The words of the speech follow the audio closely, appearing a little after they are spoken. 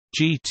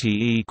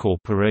GTE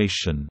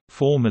Corporation,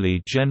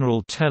 formerly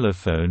General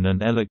Telephone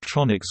and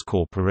Electronics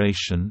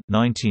Corporation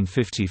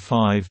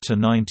 (1955 to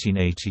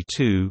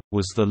 1982),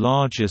 was the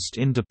largest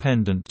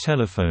independent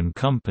telephone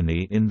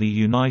company in the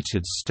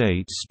United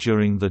States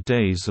during the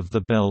days of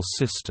the Bell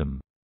system.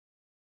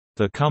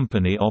 The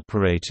company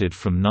operated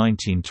from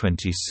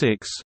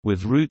 1926,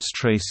 with roots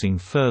tracing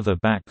further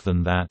back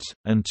than that,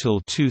 until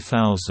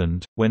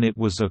 2000, when it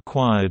was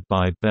acquired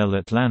by Bell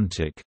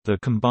Atlantic. The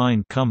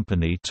combined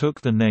company took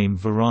the name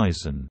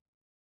Verizon.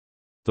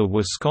 The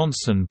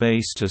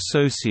Wisconsin-based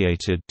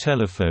Associated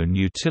Telephone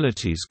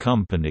Utilities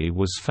Company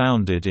was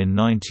founded in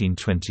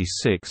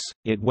 1926.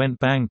 It went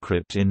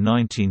bankrupt in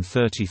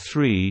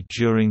 1933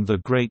 during the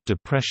Great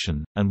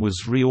Depression, and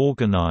was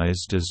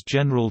reorganized as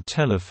General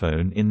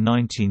Telephone in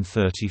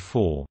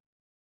 1934.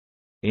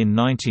 In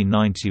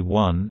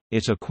 1991,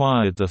 it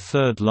acquired the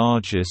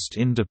third-largest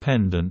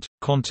independent,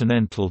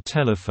 Continental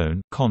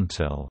Telephone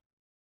 (Contel).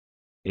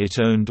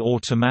 It owned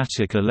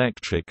Automatic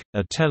Electric,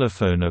 a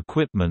telephone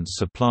equipment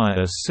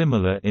supplier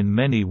similar in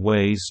many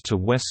ways to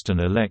Western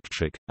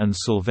Electric, and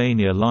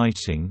Sylvania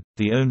Lighting,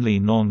 the only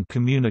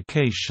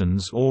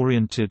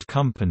non-communications-oriented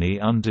company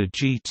under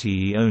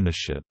GTE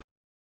ownership.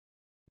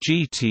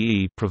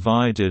 GTE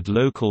provided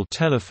local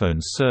telephone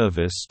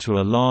service to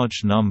a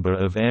large number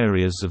of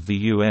areas of the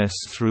U.S.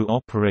 through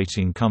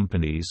operating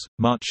companies,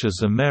 much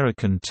as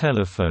American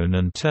Telephone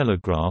and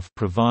Telegraph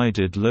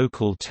provided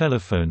local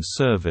telephone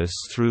service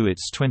through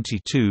its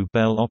 22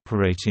 Bell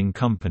operating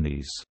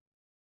companies.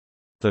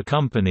 The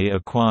company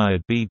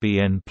acquired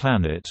BBN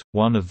Planet,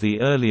 one of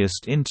the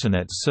earliest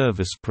Internet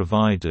service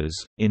providers,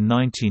 in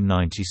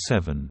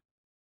 1997.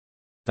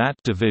 That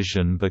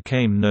division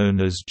became known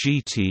as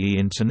GTE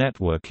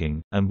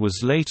Internetworking, and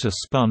was later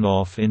spun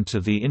off into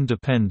the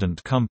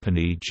independent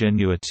company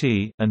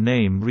Genuity, a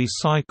name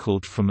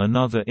recycled from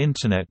another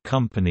Internet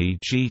company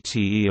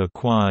GTE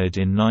acquired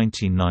in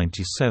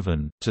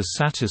 1997, to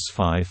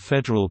satisfy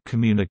Federal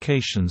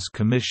Communications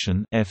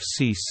Commission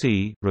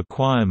 (FCC)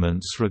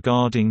 requirements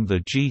regarding the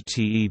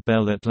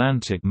GTE-Bell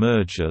Atlantic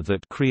merger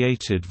that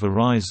created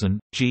Verizon.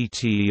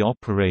 GTE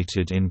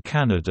operated in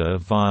Canada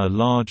via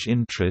large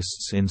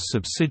interests in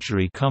subsidiary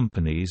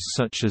companies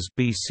such as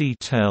BC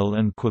Tel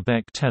and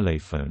Quebec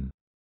Téléphone.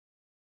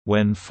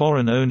 When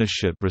foreign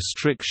ownership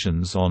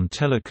restrictions on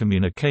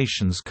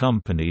telecommunications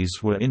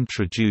companies were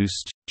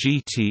introduced,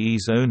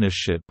 GTE's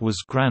ownership was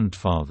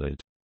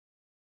grandfathered.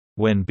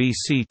 When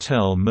BC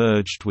Tel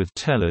merged with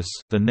TELUS,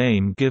 the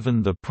name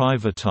given the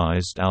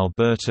privatized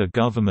Alberta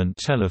Government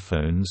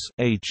Telephones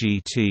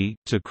 (AGT)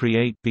 to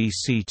create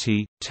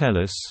BCT,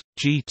 TELUS,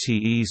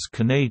 GTE's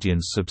Canadian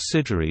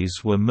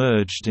subsidiaries were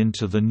merged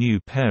into the new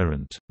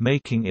parent,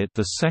 making it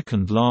the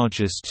second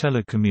largest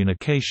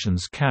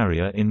telecommunications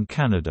carrier in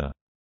Canada.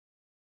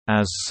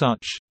 As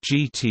such,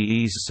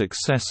 GTE's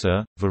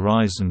successor,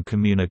 Verizon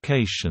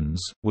Communications,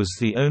 was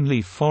the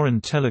only foreign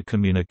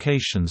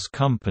telecommunications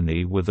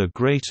company with a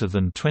greater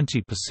than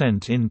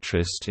 20%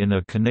 interest in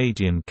a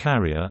Canadian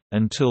carrier,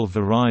 until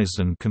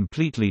Verizon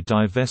completely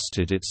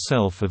divested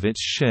itself of its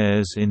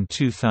shares in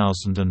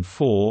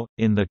 2004.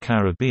 In the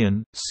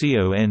Caribbean,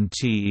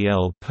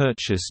 CONTEL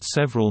purchased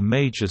several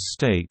major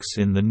stakes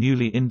in the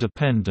newly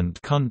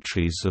independent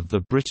countries of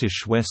the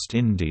British West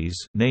Indies,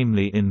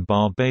 namely in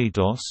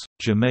Barbados,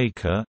 Jamaica,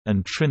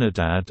 and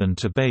Trinidad and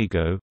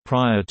Tobago.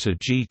 Prior to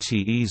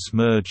GTE's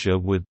merger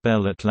with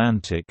Bell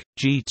Atlantic,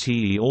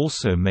 GTE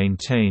also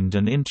maintained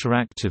an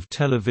interactive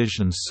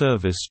television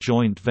service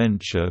joint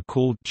venture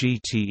called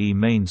GTE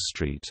Main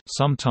Street,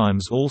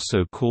 sometimes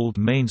also called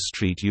Main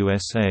Street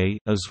USA,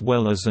 as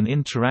well as an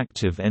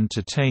interactive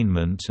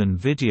entertainment and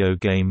video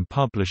game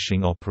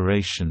publishing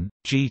operation,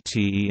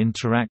 GTE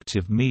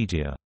Interactive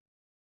Media.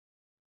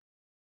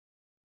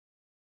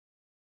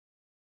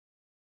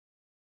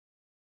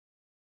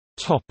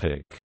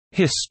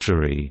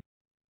 History.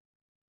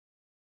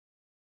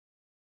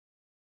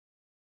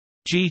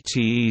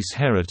 GTE's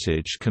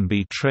heritage can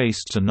be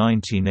traced to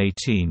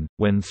 1918,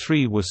 when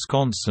three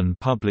Wisconsin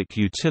public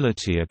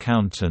utility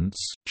accountants,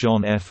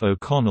 John F.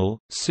 O'Connell,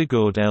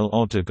 Sigurd L.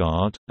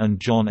 Odegaard, and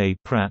John A.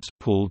 Pratt,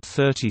 pooled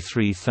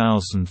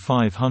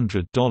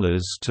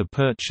 $33,500 to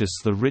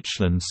purchase the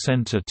Richland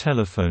Center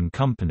Telephone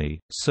Company,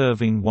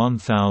 serving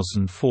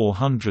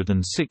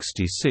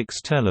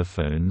 1,466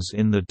 telephones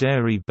in the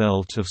dairy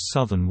belt of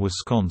southern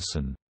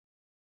Wisconsin.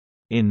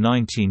 In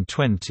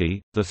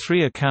 1920, the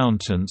three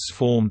accountants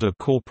formed a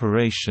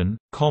corporation,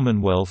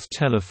 Commonwealth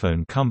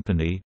Telephone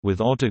Company, with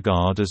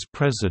Odegaard as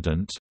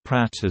president,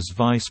 Pratt as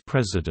vice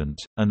president,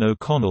 and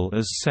O'Connell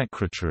as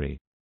secretary.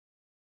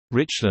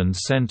 Richland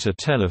Center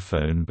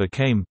Telephone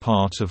became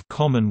part of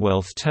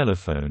Commonwealth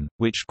Telephone,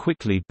 which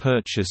quickly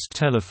purchased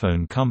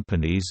telephone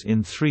companies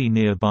in three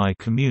nearby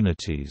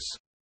communities.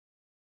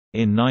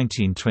 In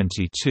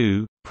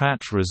 1922,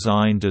 Pratt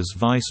resigned as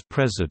vice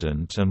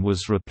president and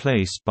was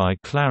replaced by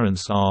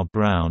Clarence R.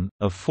 Brown,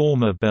 a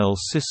former Bell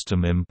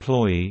System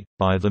employee.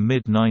 By the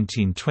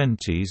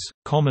mid-1920s,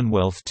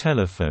 Commonwealth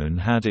Telephone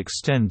had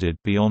extended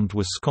beyond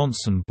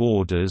Wisconsin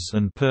borders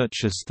and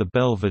purchased the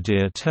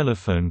Belvedere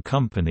Telephone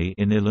Company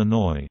in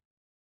Illinois.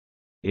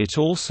 It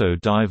also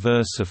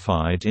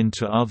diversified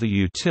into other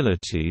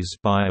utilities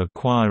by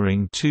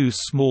acquiring two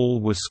small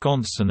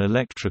Wisconsin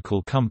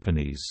electrical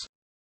companies.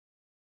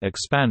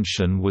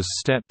 Expansion was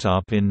stepped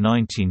up in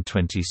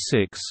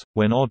 1926,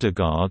 when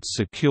Odegaard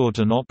secured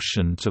an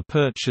option to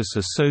purchase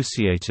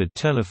Associated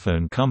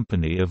Telephone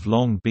Company of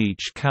Long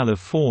Beach,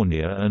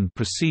 California, and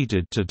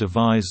proceeded to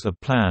devise a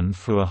plan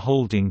for a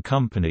holding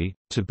company,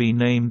 to be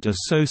named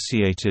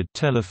Associated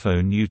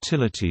Telephone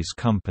Utilities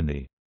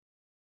Company.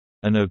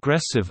 An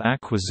aggressive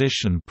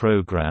acquisition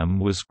program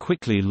was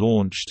quickly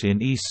launched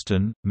in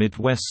eastern,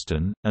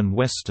 midwestern, and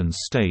western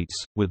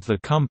states, with the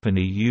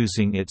company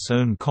using its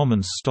own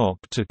common stock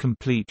to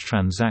complete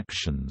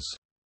transactions.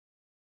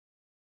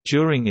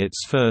 During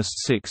its first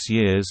 6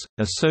 years,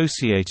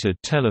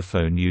 Associated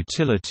Telephone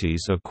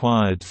Utilities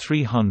acquired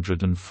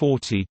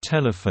 340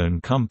 telephone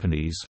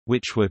companies,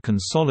 which were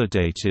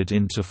consolidated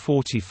into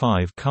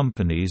 45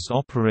 companies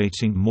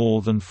operating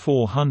more than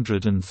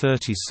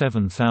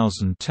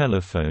 437,000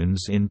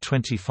 telephones in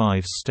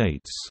 25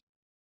 states.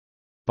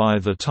 By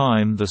the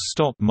time the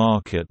stock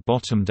market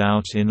bottomed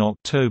out in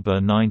October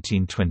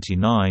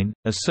 1929,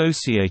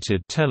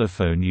 Associated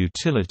Telephone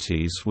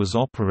Utilities was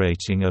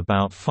operating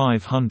about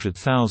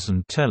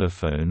 500,000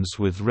 telephones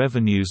with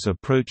revenues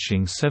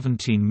approaching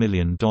 $17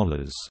 million.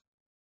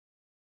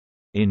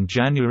 In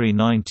January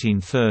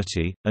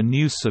 1930, a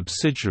new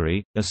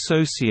subsidiary,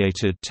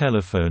 Associated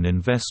Telephone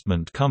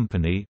Investment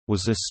Company,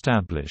 was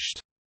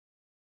established.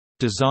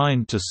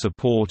 Designed to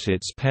support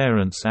its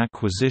parent's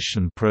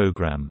acquisition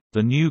program,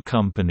 the new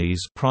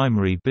company's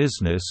primary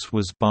business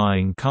was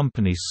buying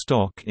company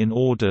stock in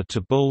order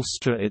to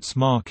bolster its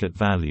market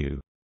value.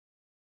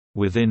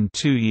 Within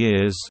 2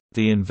 years,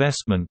 the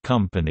investment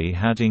company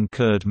had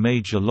incurred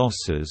major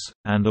losses,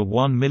 and a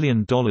 $1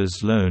 million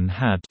loan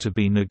had to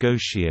be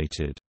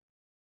negotiated.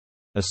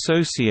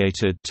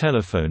 Associated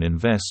Telephone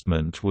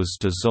Investment was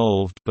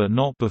dissolved but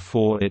not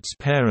before its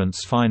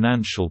parent's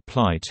financial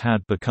plight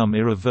had become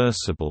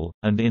irreversible,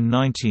 and in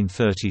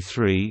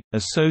 1933,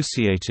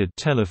 Associated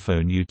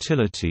Telephone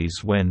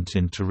Utilities went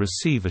into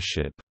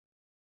receivership.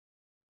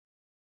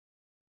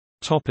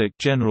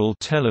 General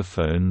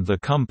Telephone. The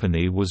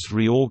company was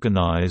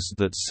reorganized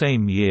that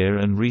same year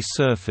and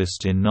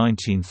resurfaced in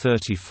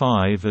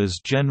 1935 as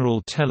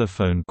General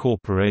Telephone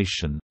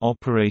Corporation,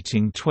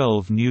 operating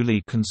 12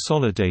 newly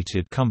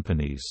consolidated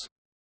companies.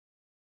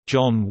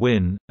 John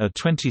Wynne, a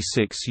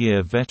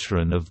 26-year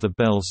veteran of the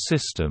Bell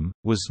System,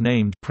 was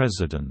named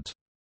president.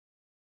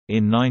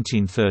 In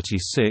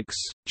 1936,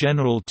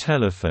 General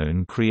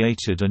Telephone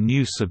created a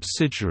new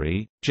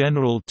subsidiary,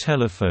 General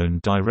Telephone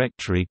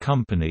Directory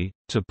Company,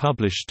 to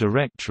publish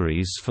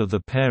directories for the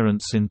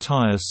parent's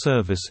entire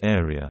service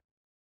area.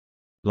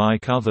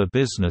 Like other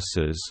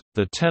businesses,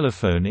 the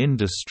telephone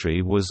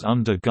industry was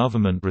under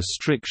government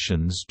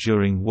restrictions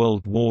during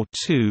World War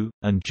II,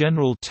 and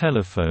General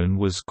Telephone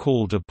was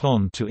called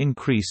upon to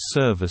increase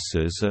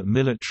services at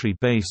military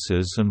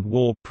bases and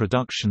war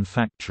production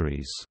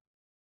factories.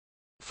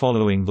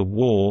 Following the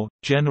war,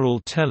 General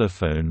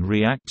Telephone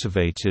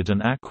reactivated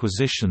an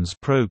acquisitions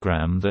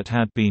program that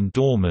had been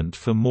dormant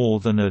for more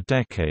than a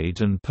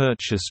decade and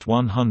purchased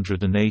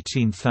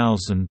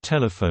 118,000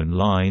 telephone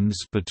lines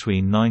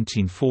between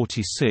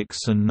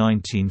 1946 and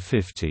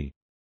 1950.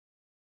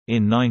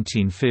 In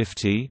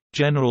 1950,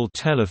 General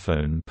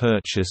Telephone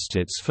purchased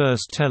its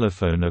first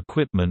telephone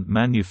equipment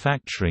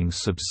manufacturing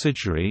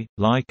subsidiary,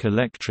 Like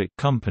Electric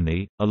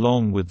Company,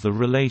 along with the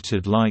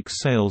related Like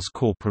Sales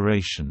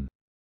Corporation.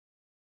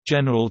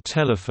 General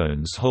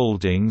Telephone's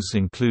holdings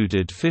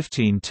included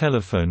 15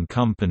 telephone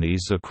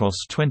companies across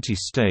 20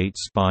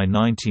 states by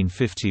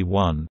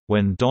 1951,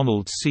 when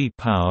Donald C.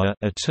 Power,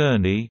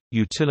 attorney,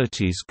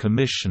 utilities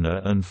commissioner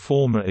and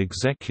former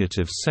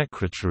executive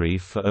secretary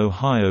for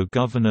Ohio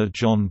Governor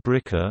John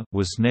Bricker,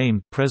 was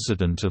named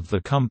president of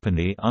the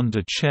company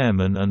under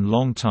chairman and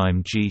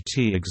longtime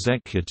GT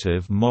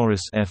executive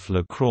Morris F.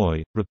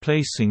 LaCroix,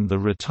 replacing the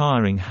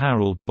retiring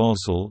Harold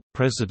Boswell,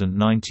 president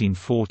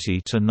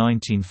 1940 to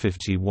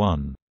 1951.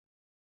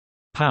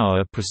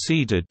 Power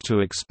proceeded to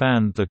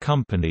expand the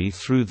company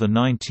through the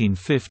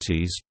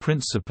 1950s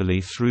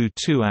principally through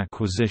 2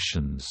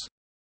 acquisitions.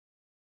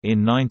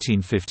 In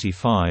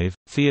 1955,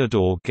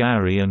 Theodore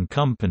Gary and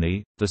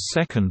Company, the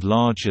second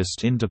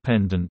largest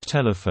independent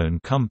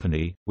telephone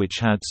company, which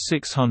had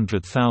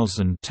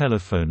 600,000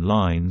 telephone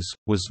lines,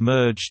 was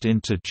merged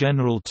into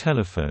General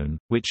Telephone,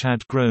 which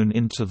had grown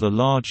into the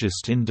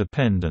largest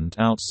independent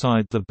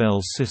outside the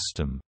Bell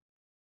System.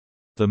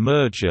 The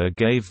merger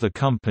gave the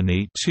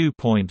company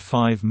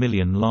 2.5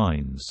 million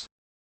lines.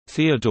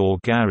 Theodore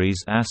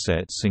Gary's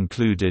assets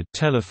included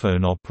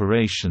telephone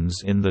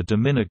operations in the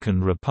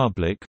Dominican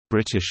Republic,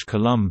 British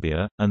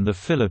Columbia, and the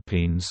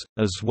Philippines,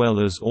 as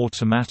well as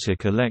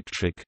Automatic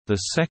Electric, the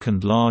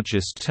second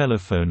largest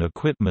telephone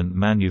equipment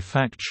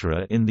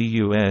manufacturer in the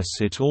U.S.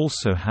 It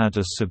also had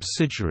a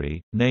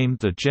subsidiary, named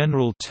the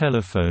General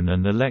Telephone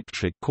and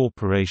Electric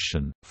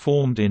Corporation,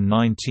 formed in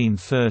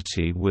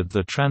 1930 with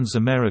the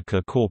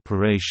Transamerica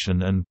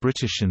Corporation and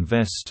British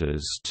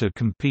investors to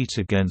compete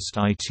against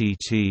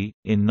ITT.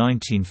 In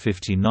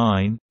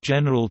 1959,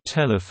 General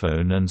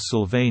Telephone and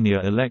Sylvania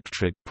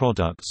Electric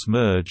Products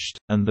merged,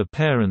 and the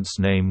parent's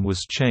name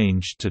was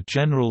changed to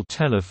General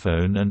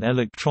Telephone and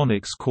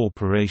Electronics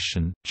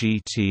Corporation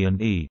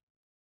 (GT&E).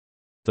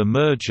 The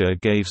merger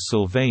gave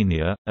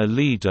Sylvania, a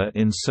leader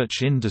in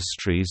such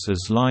industries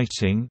as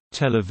lighting,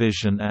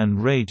 television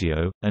and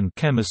radio, and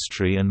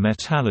chemistry and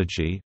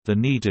metallurgy, the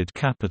needed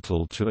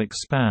capital to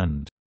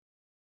expand.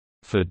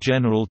 For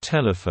General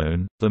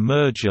Telephone, the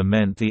merger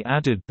meant the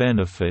added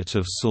benefit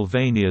of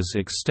Sylvania's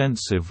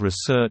extensive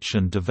research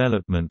and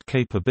development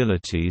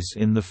capabilities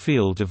in the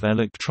field of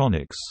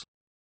electronics.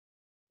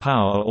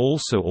 Power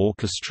also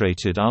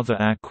orchestrated other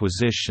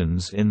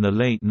acquisitions in the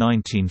late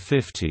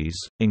 1950s,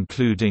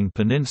 including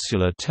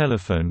Peninsula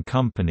Telephone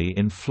Company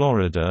in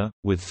Florida,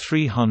 with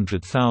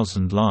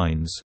 300,000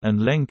 lines, and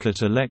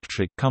Lenkert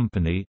Electric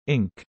Company,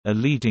 Inc., a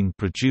leading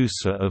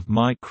producer of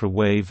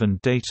microwave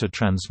and data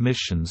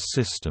transmission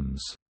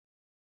systems.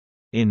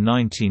 In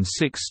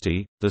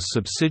 1960, the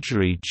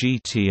subsidiary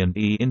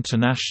GT&E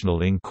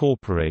International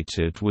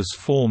Incorporated was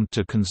formed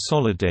to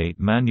consolidate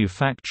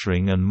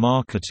manufacturing and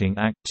marketing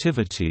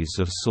activities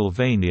of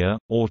Sylvania,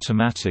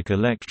 Automatic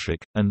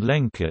Electric, and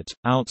Lenkert,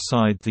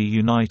 outside the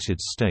United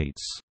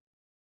States.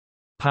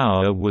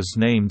 Power was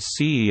named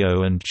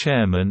CEO and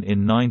chairman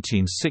in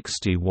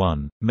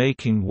 1961,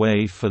 making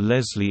way for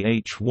Leslie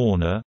H.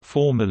 Warner,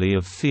 formerly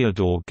of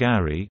Theodore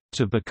Gary,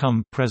 to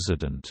become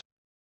president.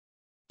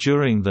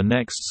 During the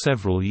next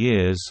several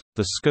years,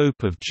 the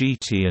scope of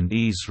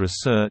GT&E's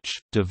research,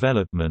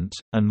 development,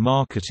 and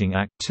marketing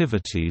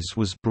activities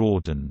was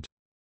broadened.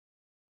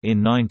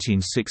 In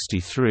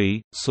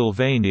 1963,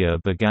 Sylvania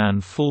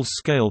began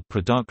full-scale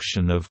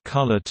production of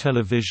color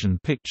television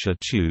picture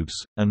tubes,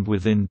 and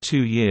within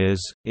 2 years,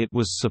 it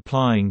was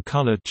supplying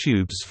color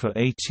tubes for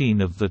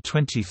 18 of the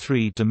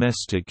 23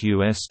 domestic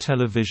U.S.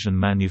 television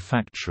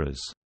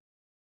manufacturers.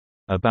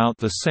 About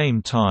the same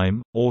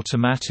time,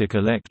 Automatic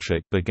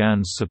Electric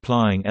began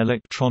supplying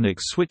electronic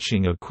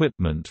switching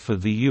equipment for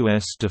the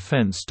U.S.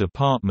 Defense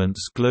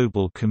Department's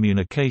Global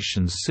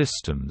Communications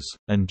Systems,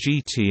 and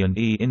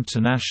GT&E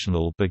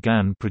International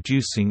began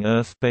producing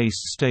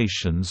Earth-based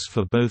stations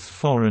for both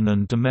foreign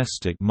and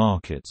domestic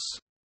markets.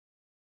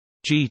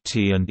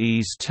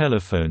 GT&E's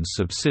telephone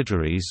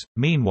subsidiaries,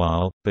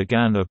 meanwhile,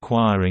 began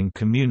acquiring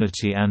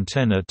community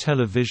antenna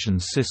television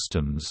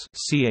systems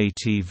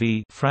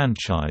 (CATV)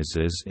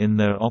 franchises in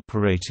their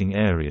operating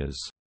areas.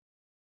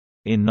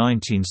 In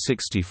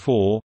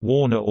 1964,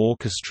 Warner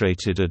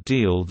orchestrated a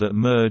deal that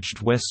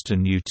merged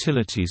Western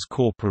Utilities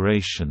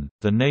Corporation,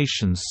 the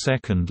nation's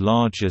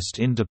second-largest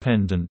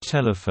independent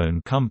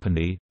telephone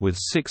company, with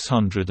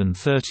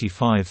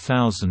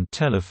 635,000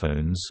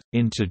 telephones,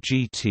 into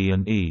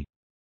GT&E.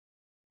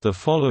 The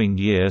following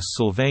year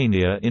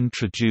Sylvania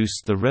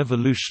introduced the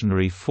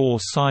revolutionary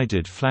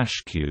four-sided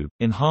flashcube,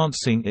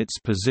 enhancing its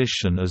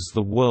position as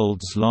the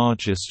world's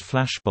largest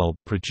flashbulb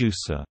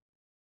producer.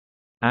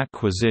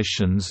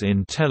 Acquisitions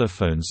in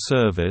telephone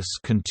service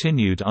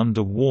continued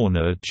under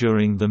Warner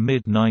during the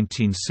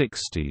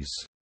mid-1960s.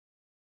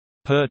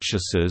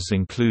 Purchases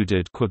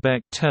included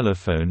Quebec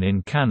Telephone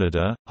in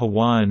Canada,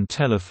 Hawaiian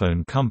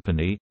Telephone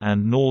Company,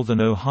 and Northern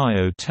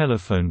Ohio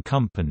Telephone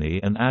Company,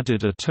 and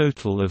added a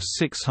total of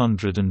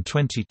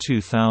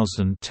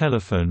 622,000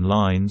 telephone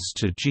lines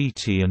to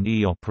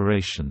GT&E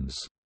operations.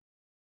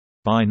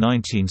 By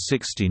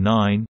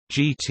 1969,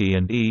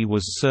 GT&E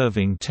was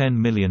serving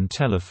 10 million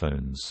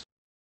telephones.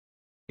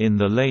 In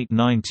the late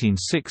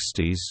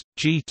 1960s,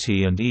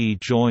 GT&E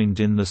joined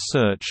in the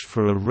search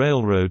for a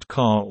railroad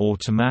car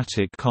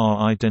automatic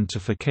car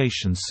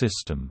identification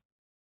system.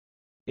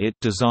 It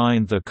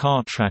designed the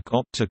CarTrack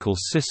optical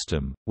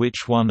system,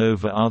 which won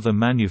over other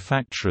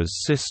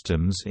manufacturers'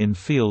 systems in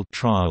field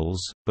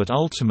trials, but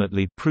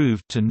ultimately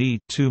proved to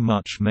need too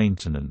much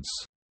maintenance.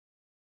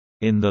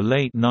 In the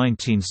late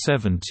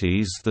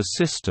 1970s the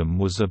system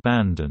was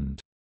abandoned.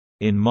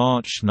 In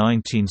March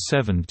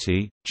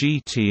 1970,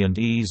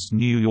 GT&E's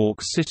New York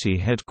City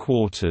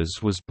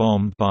headquarters was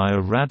bombed by a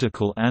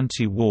radical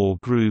anti-war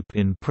group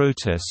in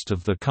protest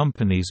of the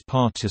company's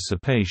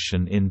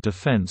participation in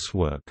defense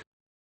work.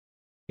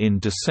 In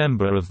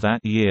December of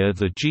that year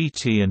the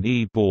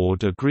GT&E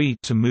board agreed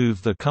to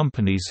move the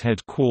company's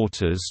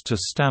headquarters to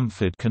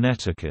Stamford,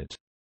 Connecticut.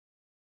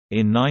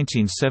 In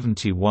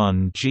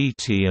 1971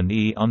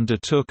 GT&E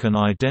undertook an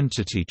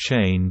identity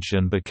change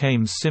and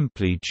became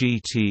simply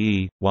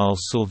GTE, while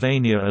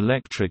Sylvania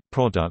Electric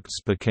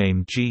Products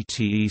became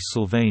GTE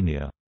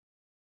Sylvania.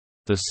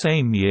 The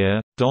same year,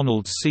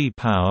 Donald C.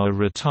 Power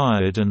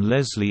retired and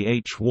Leslie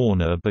H.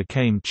 Warner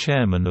became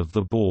chairman of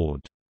the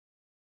board.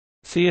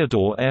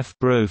 Theodore F.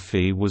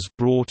 Brophy was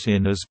brought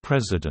in as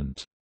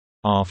president.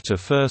 After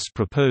first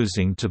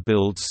proposing to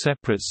build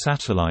separate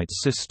satellite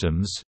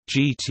systems,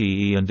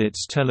 GTE and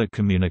its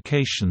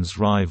telecommunications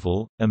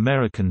rival,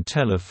 American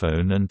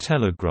Telephone and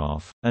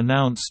Telegraph,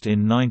 announced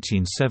in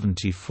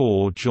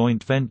 1974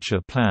 joint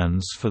venture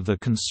plans for the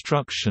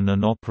construction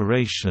and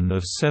operation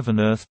of 7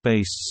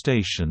 Earth-based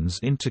stations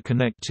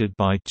interconnected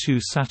by 2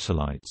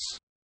 satellites.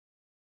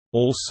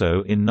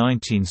 Also in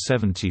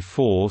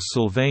 1974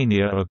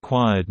 Sylvania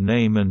acquired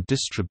name and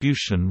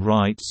distribution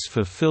rights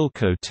for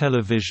Philco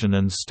television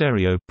and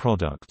stereo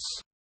products.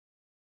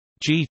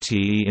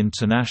 GTE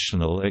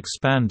International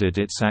expanded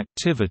its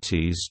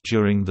activities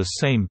during the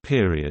same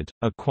period,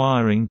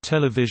 acquiring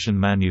television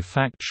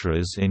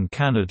manufacturers in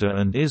Canada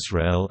and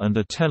Israel and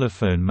a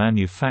telephone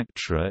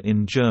manufacturer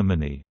in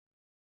Germany.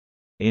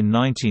 In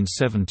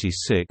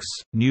 1976,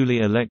 newly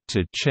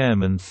elected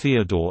chairman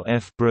Theodore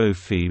F.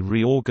 Brophy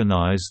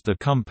reorganized the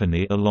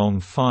company along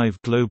 5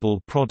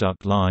 global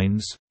product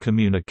lines: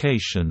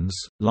 communications,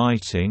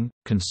 lighting,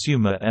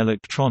 consumer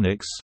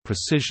electronics,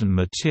 precision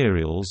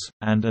materials,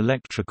 and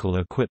electrical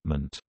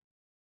equipment.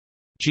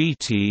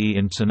 GTE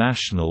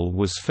International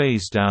was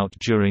phased out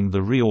during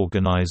the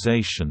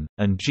reorganization,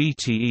 and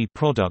GTE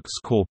Products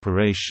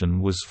Corporation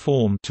was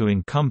formed to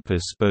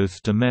encompass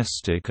both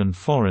domestic and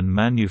foreign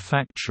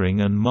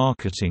manufacturing and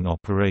marketing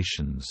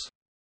operations.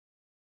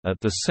 At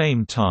the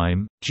same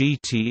time,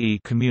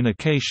 GTE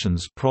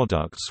Communications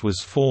Products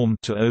was formed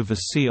to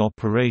oversee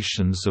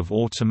operations of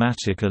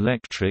Automatic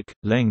Electric,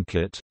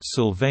 Lenkit,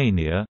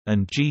 Sylvania,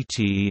 and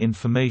GTE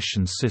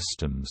Information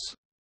Systems.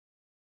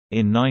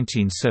 In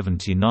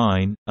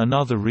 1979,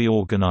 another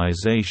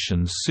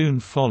reorganization soon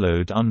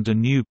followed under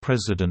new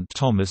President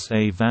Thomas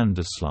A.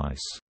 Vanderslice.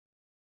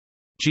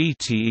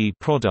 GTE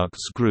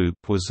Products Group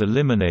was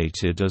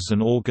eliminated as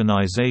an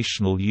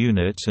organizational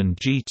unit, and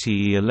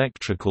GTE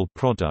Electrical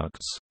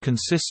Products,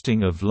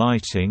 consisting of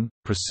lighting,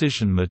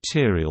 precision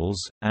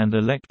materials, and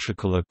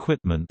electrical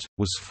equipment,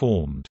 was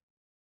formed.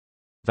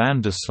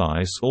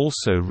 Vanderslice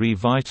also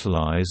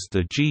revitalized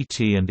the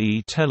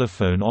GT&E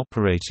Telephone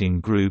Operating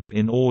Group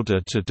in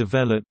order to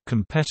develop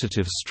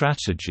competitive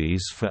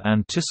strategies for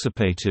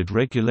anticipated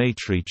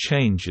regulatory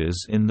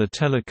changes in the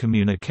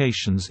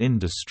telecommunications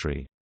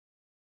industry.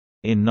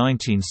 In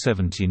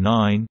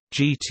 1979,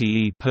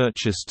 GTE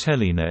purchased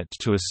Telenet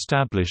to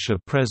establish a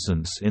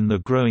presence in the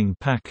growing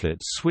packet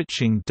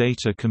switching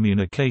data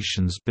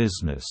communications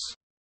business.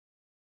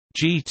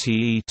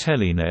 GTE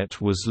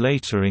Telenet was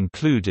later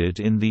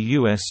included in the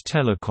U.S.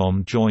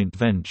 Telecom joint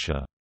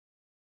venture.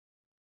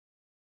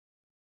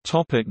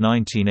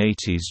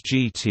 1980s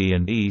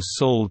GT&E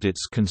sold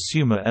its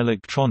consumer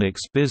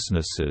electronics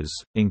businesses,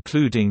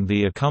 including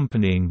the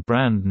accompanying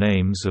brand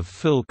names of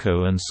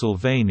Philco and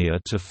Sylvania,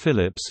 to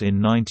Philips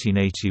in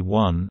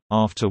 1981,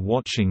 after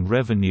watching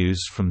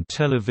revenues from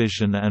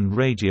television and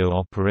radio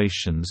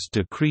operations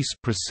decrease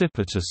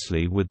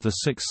precipitously with the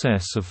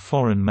success of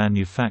foreign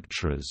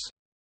manufacturers.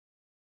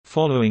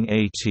 Following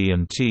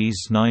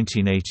AT&T's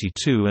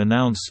 1982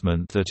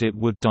 announcement that it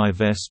would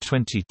divest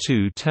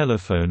 22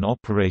 telephone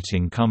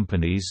operating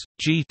companies,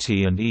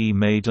 GT&E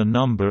made a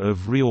number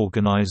of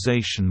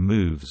reorganization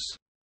moves.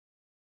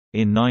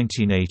 In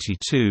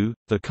 1982,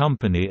 the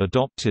company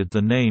adopted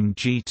the name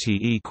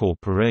GTE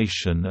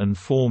Corporation and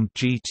formed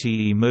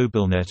GTE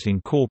MobileNet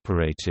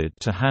Incorporated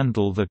to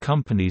handle the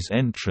company's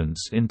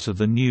entrance into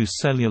the new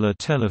cellular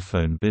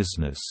telephone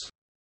business.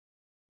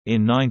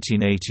 In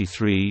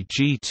 1983,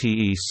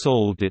 GTE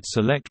sold its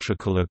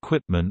electrical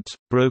equipment,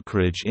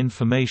 brokerage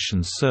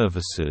information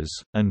services,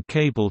 and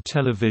cable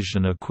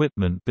television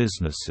equipment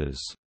businesses.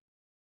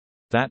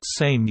 That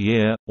same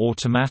year,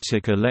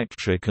 Automatic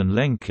Electric and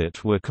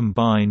Lenkit were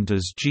combined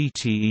as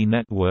GTE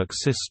Network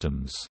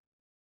Systems.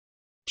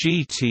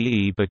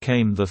 GTE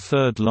became the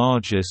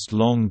third-largest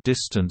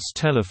long-distance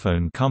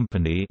telephone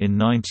company in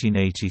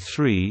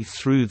 1983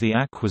 through the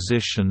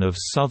acquisition of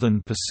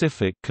Southern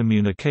Pacific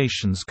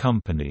Communications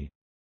Company.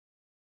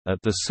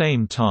 At the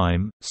same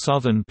time,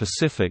 Southern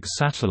Pacific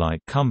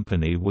Satellite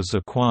Company was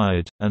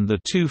acquired, and the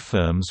two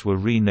firms were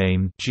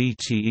renamed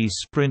GTE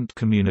Sprint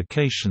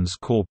Communications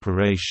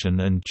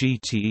Corporation and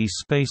GTE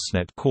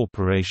SpaceNet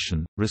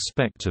Corporation,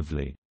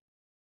 respectively.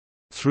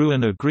 Through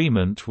an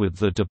agreement with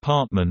the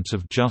Department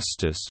of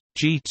Justice,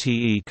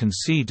 GTE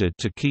conceded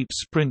to keep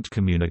Sprint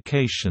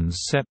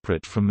Communications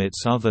separate from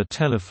its other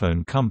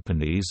telephone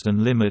companies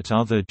and limit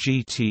other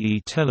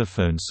GTE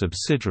telephone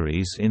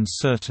subsidiaries in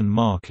certain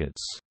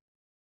markets.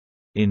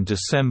 In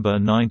December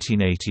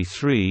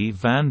 1983,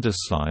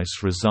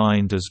 Vanderslice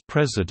resigned as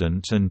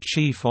president and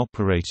chief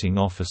operating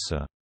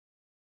officer.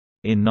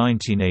 In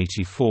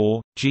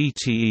 1984,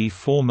 GTE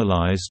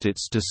formalized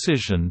its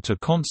decision to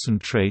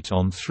concentrate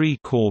on 3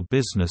 core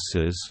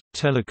businesses: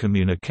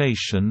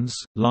 telecommunications,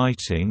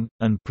 lighting,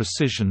 and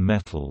precision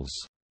metals.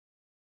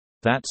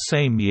 That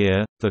same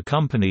year, the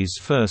company's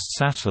first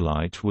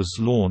satellite was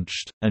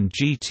launched, and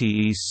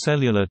GTE's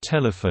cellular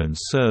telephone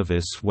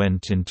service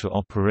went into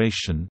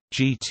operation.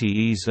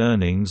 GTE's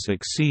earnings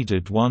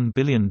exceeded $1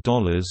 billion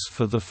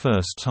for the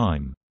first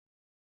time.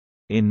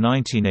 In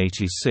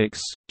 1986,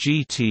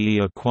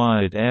 GTE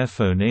acquired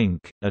Airphone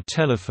Inc., a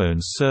telephone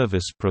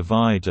service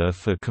provider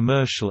for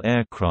commercial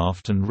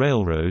aircraft and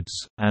railroads,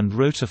 and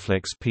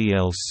Rotaflex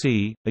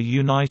plc, a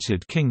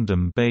United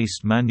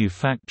Kingdom-based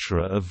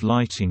manufacturer of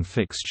lighting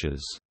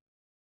fixtures.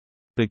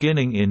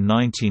 Beginning in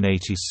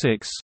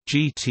 1986,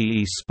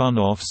 GTE spun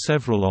off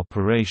several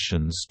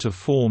operations to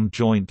form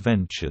joint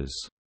ventures.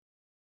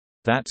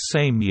 That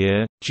same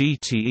year,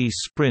 GTE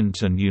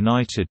Sprint and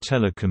United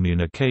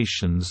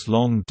Telecommunications'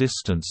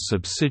 long-distance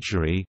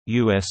subsidiary,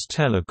 US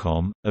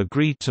Telecom,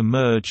 agreed to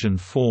merge and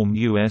form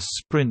US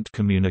Sprint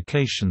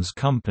Communications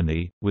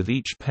Company, with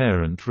each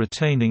parent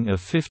retaining a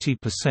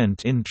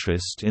 50%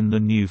 interest in the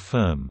new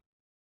firm.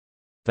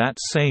 That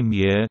same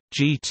year,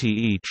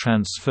 GTE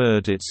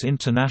transferred its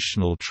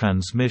international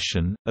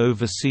transmission,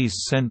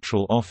 overseas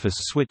central office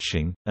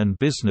switching, and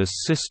business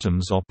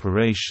systems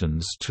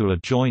operations to a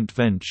joint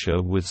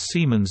venture with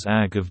Siemens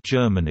AG of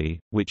Germany,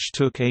 which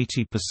took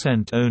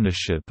 80%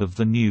 ownership of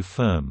the new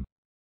firm.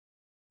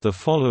 The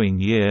following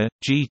year,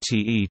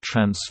 GTE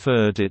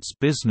transferred its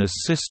business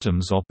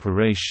systems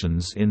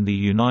operations in the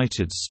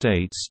United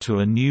States to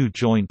a new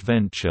joint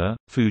venture,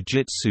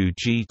 Fujitsu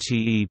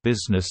GTE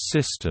Business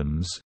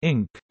Systems,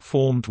 Inc.,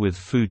 formed with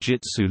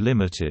Fujitsu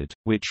Limited,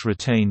 which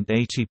retained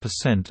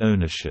 80%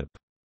 ownership.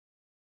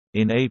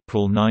 In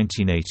April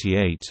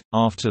 1988,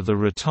 after the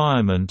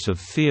retirement of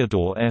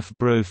Theodore F.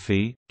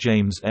 Brophy,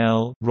 James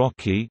L.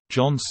 Rocky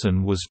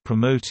Johnson was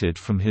promoted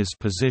from his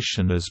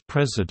position as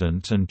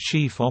President and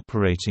Chief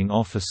Operating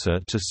Officer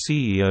to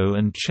CEO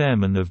and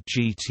Chairman of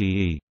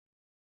GTE.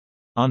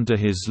 Under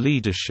his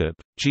leadership,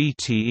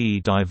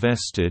 GTE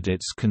divested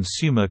its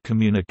Consumer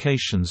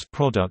Communications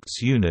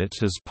Products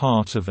Unit as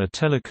part of a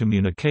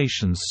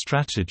telecommunications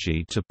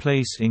strategy to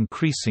place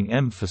increasing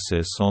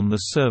emphasis on the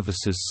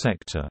services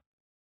sector.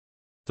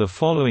 The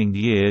following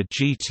year,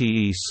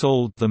 GTE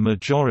sold the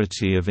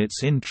majority of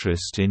its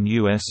interest in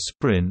US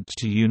Sprint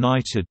to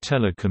United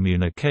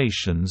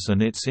Telecommunications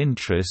and its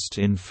interest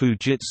in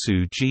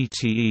Fujitsu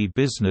GTE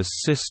Business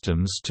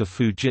Systems to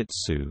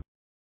Fujitsu.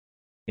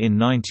 In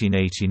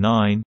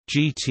 1989,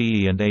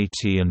 GTE and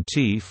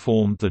AT&T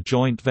formed the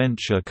joint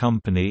venture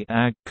company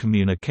AG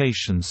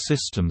Communications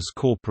Systems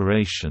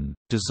Corporation,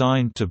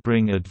 designed to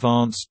bring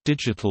advanced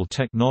digital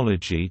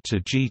technology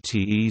to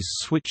GTE's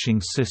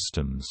switching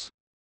systems.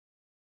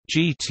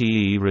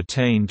 GTE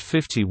retained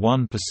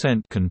 51%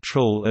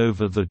 control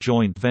over the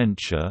joint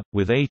venture,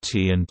 with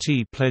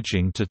AT&T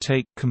pledging to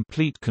take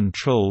complete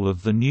control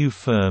of the new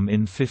firm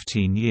in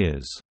 15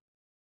 years.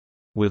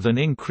 With an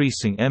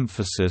increasing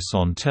emphasis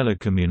on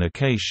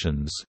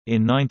telecommunications,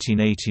 in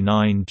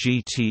 1989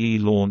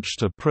 GTE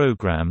launched a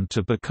program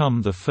to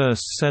become the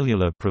first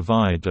cellular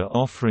provider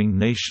offering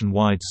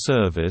nationwide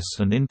service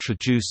and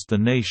introduced the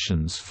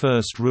nation's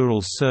first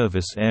rural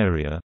service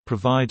area,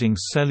 providing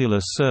cellular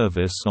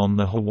service on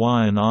the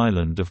Hawaiian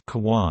island of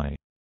Kauai.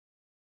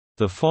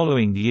 The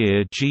following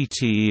year,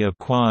 GTE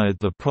acquired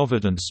the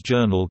Providence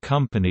Journal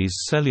Company's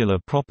cellular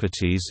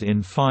properties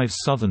in 5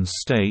 southern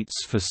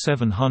states for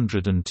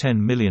 $710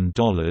 million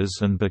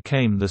and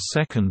became the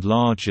second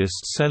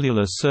largest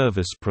cellular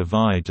service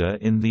provider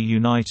in the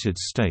United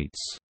States.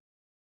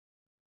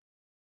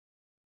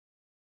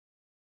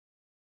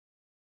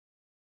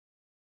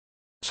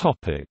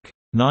 Topic: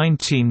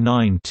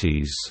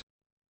 1990s.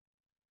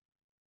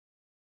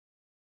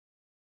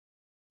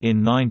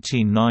 In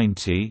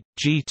 1990,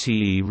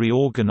 GTE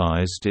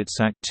reorganized its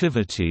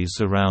activities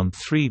around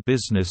 3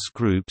 business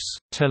groups: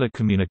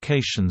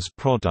 telecommunications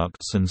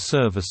products and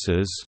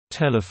services,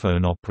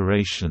 telephone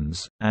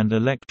operations, and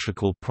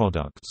electrical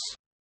products.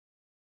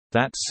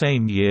 That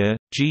same year,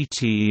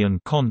 GTE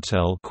and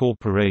Contel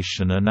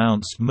Corporation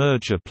announced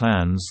merger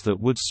plans that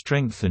would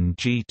strengthen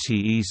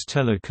GTE's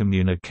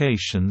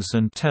telecommunications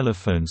and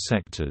telephone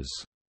sectors.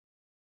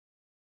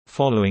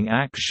 Following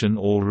action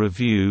or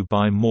review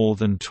by more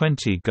than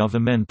 20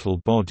 governmental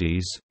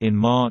bodies, in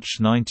March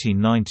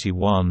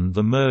 1991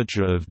 the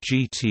merger of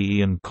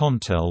GTE and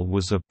Contel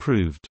was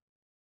approved.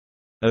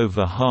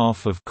 Over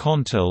half of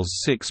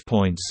Contel's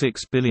 $6.6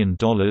 billion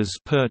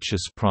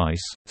purchase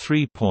price,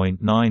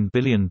 $3.9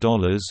 billion,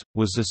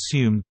 was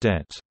assumed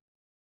debt.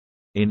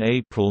 In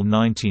April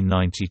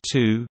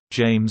 1992,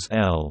 James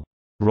L.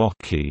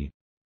 Rocky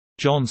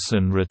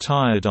Johnson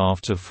retired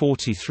after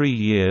 43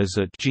 years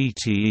at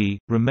GTE,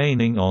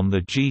 remaining on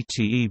the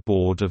GTE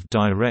Board of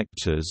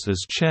Directors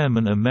as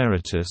Chairman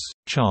Emeritus.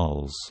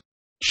 Charles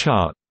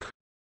 "Chuck"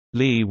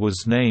 Lee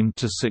was named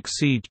to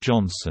succeed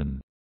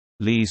Johnson.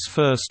 Lee's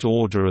first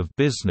order of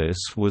business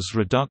was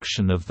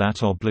reduction of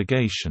that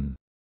obligation.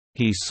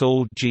 He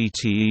sold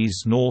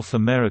GTE's North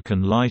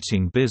American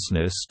lighting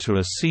business to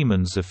a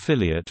Siemens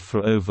affiliate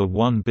for over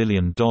 $1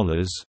 billion,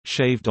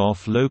 shaved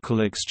off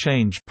local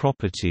exchange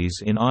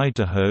properties in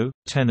Idaho,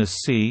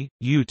 Tennessee,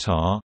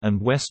 Utah,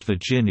 and West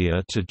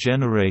Virginia to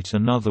generate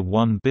another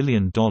 $1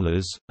 billion,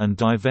 and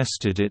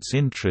divested its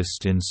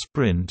interest in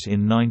Sprint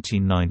in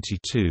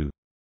 1992.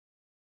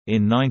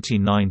 In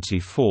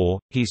 1994,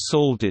 he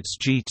sold its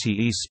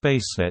GTE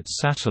SpaceNet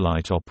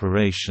satellite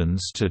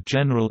operations to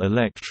General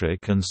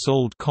Electric and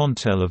sold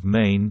Contel of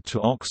Maine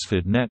to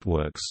Oxford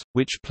Networks,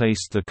 which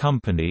placed the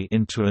company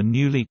into a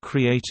newly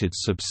created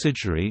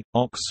subsidiary,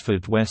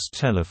 Oxford West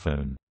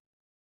Telephone.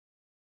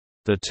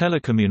 The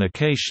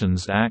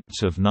Telecommunications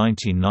Act of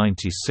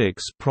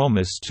 1996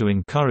 promised to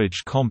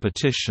encourage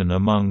competition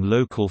among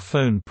local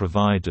phone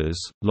providers,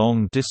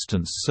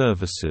 long-distance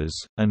services,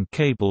 and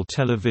cable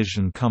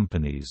television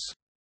companies.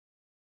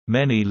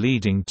 Many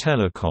leading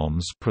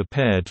telecoms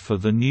prepared for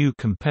the new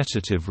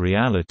competitive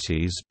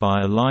realities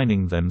by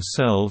aligning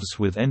themselves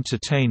with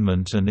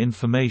entertainment and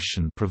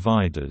information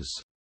providers.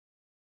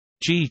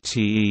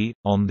 GTE,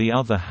 on the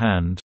other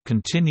hand,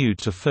 continued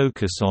to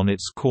focus on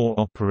its core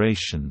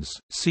operations,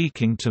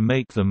 seeking to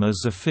make them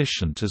as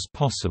efficient as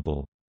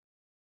possible.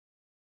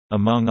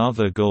 Among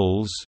other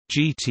goals,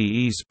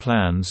 GTE's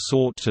plan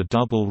sought to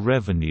double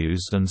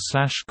revenues and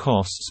slash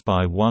costs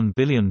by $1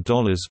 billion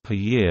per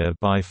year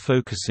by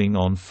focusing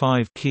on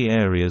 5 key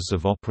areas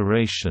of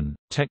operation: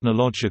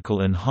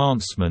 technological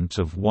enhancement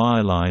of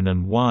wireline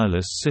and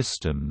wireless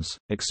systems,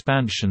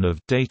 expansion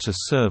of data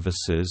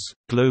services,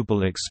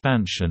 global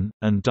expansion,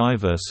 and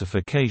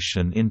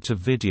diversification into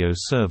video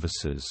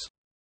services.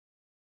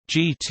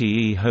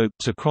 GTE hoped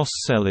to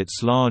cross-sell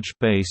its large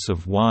base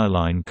of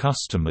wireline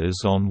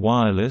customers on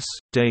wireless,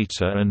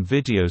 data and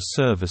video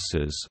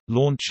services,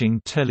 launching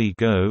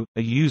TeleGo,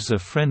 a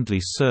user-friendly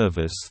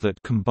service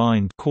that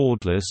combined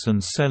cordless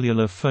and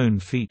cellular phone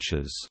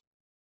features.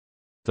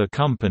 The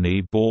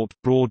company bought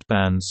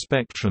broadband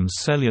spectrum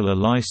cellular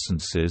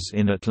licenses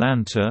in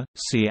Atlanta,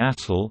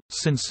 Seattle,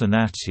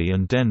 Cincinnati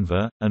and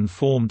Denver, and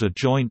formed a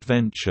joint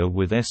venture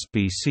with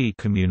SBC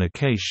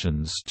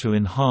Communications to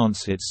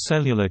enhance its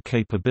cellular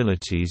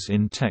capabilities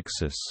in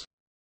Texas.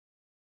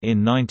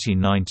 In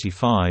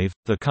 1995,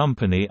 the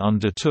company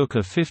undertook a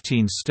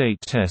 15-state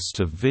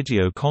test of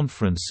video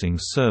conferencing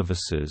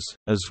services,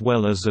 as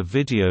well as a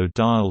video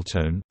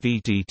dialtone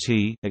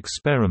 (VDT)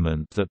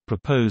 experiment that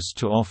proposed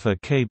to offer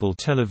cable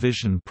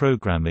television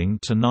programming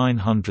to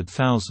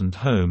 900,000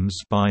 homes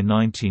by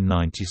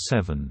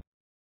 1997.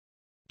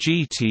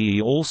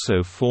 GTE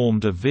also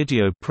formed a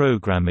video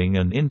programming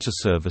and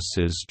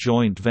interservices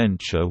joint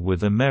venture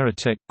with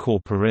Ameritech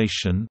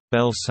Corporation,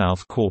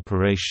 BellSouth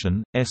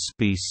Corporation,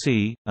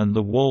 SBC, and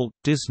the Walt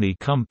Disney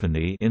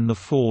Company in the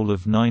fall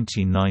of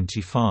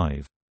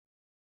 1995.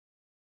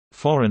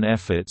 Foreign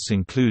efforts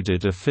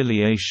included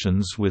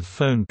affiliations with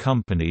phone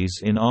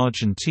companies in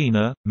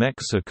Argentina,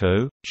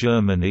 Mexico,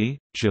 Germany,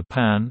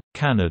 Japan,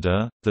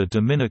 Canada, the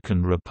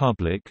Dominican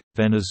Republic,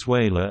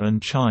 Venezuela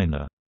and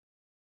China.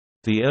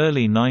 The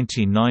early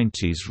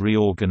 1990s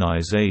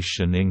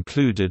reorganization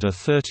included a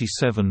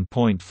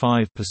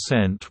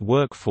 37.5%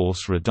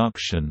 workforce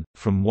reduction,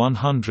 from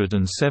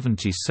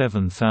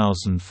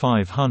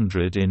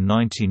 177,500 in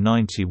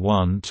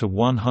 1991 to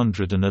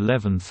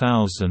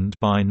 111,000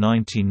 by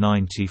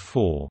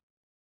 1994.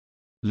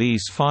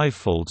 Lee's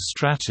fivefold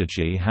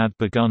strategy had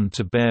begun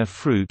to bear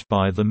fruit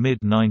by the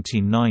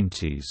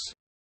mid-1990s.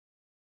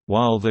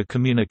 While the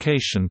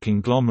communication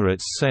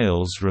conglomerate's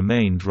sales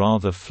remained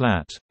rather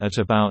flat, at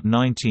about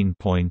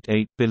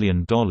 $19.8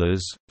 billion,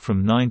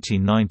 from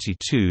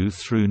 1992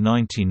 through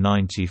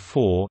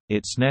 1994,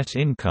 its net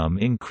income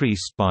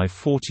increased by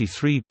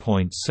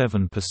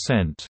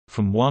 43.7%,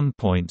 from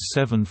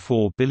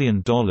 $1.74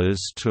 billion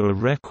to a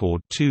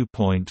record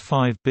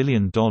 $2.5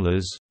 billion,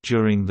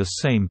 during the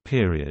same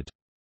period.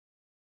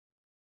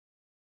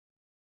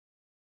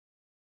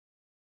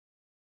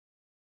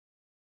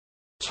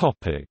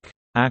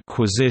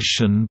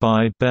 Acquisition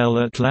by Bell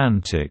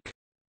Atlantic.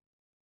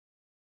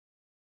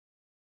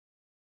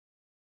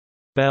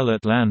 Bell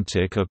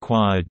Atlantic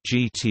acquired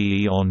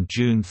GTE on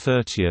June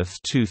 30,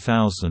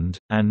 2000,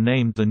 and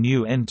named the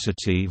new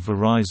entity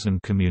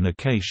Verizon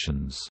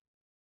Communications.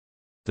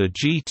 The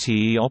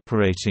GTE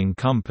operating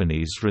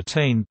companies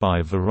retained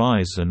by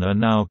Verizon are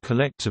now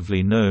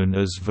collectively known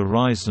as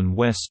Verizon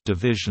West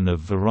Division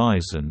of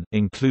Verizon,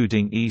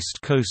 including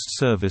East Coast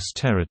service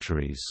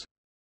territories.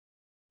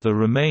 The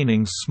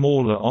remaining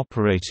smaller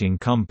operating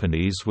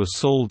companies were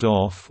sold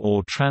off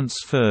or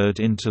transferred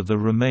into the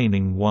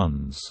remaining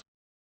ones.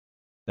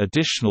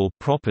 Additional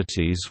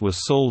properties were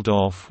sold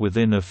off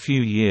within a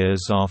few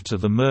years after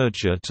the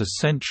merger to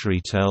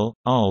CenturyTel,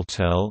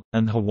 Altel,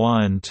 and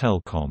Hawaiian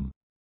Telcom.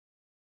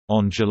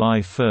 On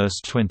July 1,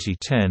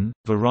 2010,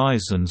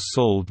 Verizon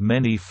sold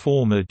many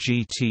former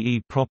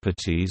GTE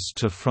properties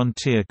to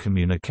Frontier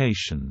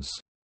Communications.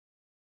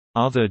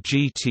 Other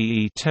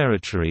GTE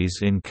territories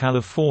in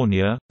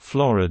California,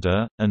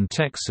 Florida, and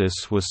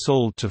Texas were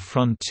sold to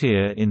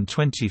Frontier in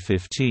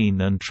 2015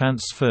 and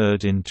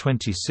transferred in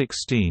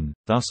 2016,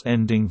 thus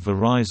ending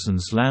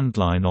Verizon's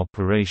landline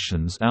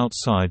operations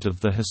outside of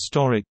the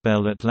historic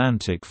Bell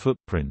Atlantic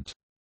footprint.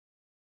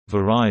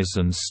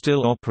 Verizon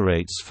still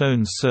operates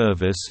phone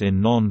service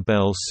in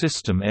non-Bell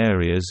system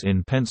areas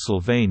in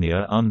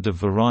Pennsylvania under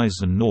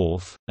Verizon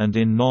North, and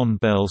in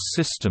non-Bell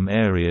system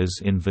areas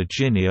in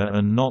Virginia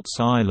and Knott's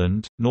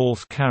Island,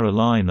 North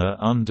Carolina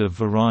under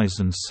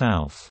Verizon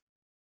South.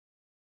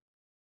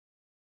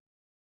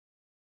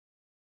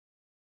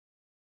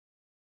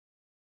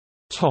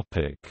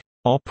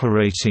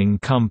 Operating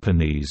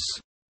companies.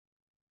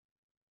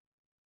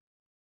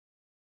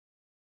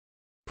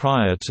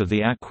 Prior to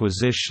the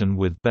acquisition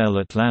with Bell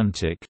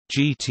Atlantic,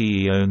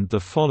 GTE owned the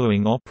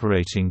following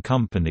operating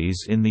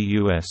companies in the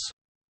U.S.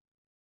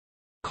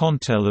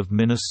 Contel of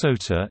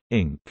Minnesota,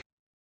 Inc.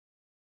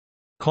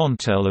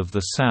 Contel of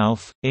the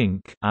South, Inc.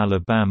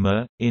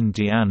 Alabama,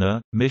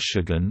 Indiana,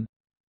 Michigan.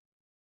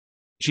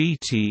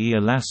 GTE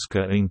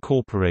Alaska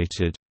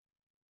Incorporated.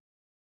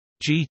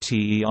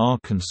 GTE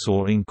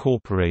Arkansas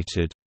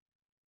Incorporated.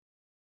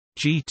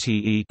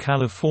 GTE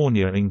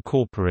California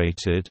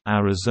Incorporated,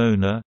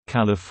 Arizona,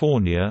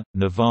 California,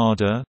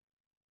 Nevada.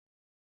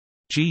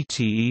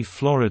 GTE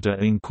Florida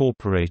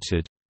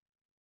Incorporated.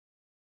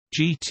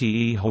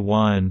 GTE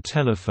Hawaiian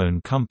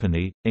Telephone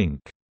Company, Inc.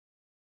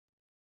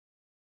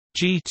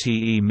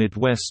 GTE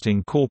Midwest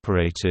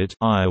Incorporated,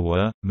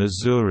 Iowa,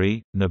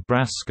 Missouri,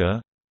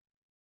 Nebraska.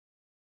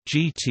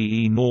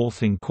 GTE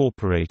North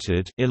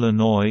Incorporated,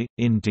 Illinois,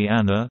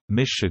 Indiana,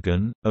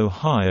 Michigan,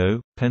 Ohio,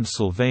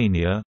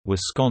 Pennsylvania,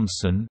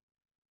 Wisconsin.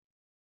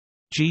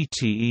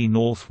 GTE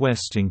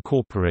Northwest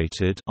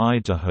Incorporated,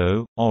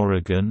 Idaho,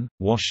 Oregon,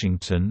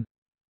 Washington.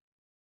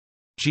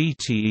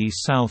 GTE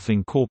South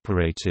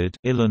Incorporated,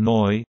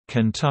 Illinois,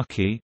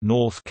 Kentucky,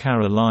 North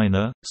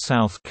Carolina,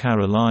 South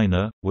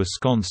Carolina,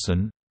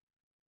 Wisconsin.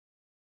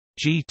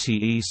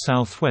 GTE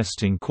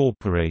Southwest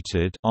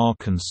Incorporated,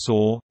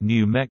 Arkansas,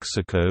 New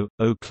Mexico,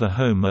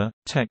 Oklahoma,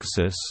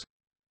 Texas.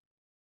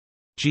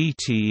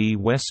 GTE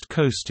West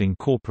Coast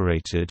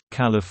Incorporated,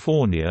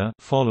 California.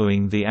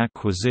 Following the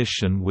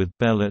acquisition with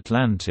Bell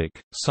Atlantic,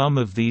 some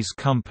of these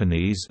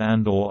companies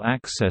and/or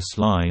access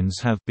lines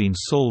have been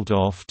sold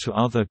off to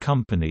other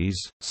companies,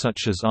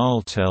 such as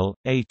Altel,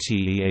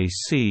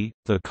 ATEAC,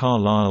 the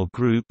Carlyle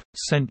Group,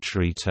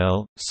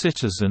 CenturyTel,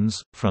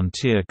 Citizens,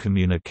 Frontier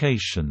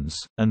Communications,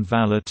 and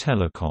Valor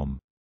Telecom.